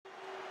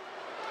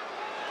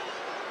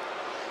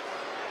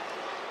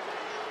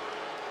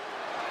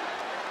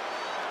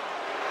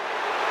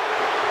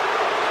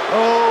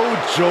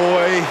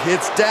joy.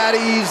 It's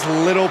Daddy's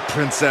little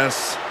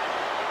princess.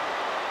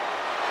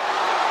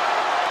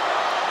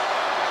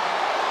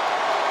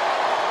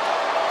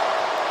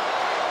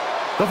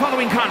 The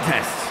following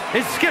contest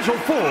is scheduled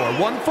for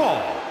one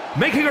fall.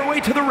 Making her way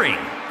to the ring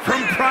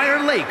from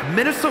Prior Lake,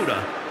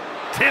 Minnesota,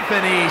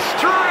 Tiffany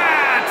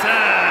Stratton.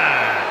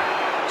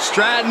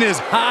 Stratton is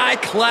high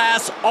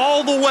class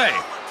all the way,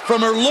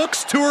 from her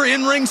looks to her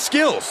in-ring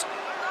skills.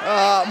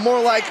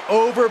 More like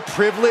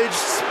overprivileged,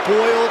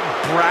 spoiled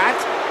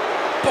brat.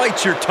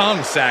 Bite your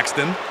tongue,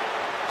 Saxton.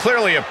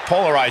 Clearly a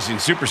polarizing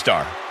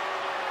superstar.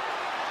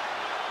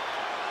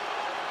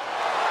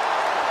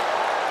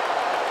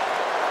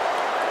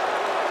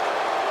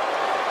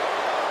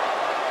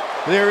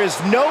 There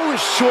is no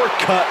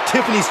shortcut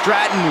Tiffany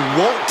Stratton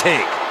won't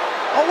take.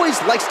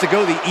 Always likes to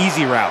go the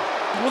easy route.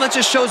 Well, that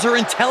just shows her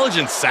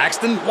intelligence,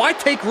 Saxton. Why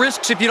take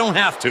risks if you don't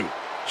have to?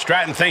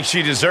 Stratton thinks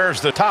she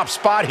deserves the top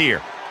spot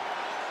here.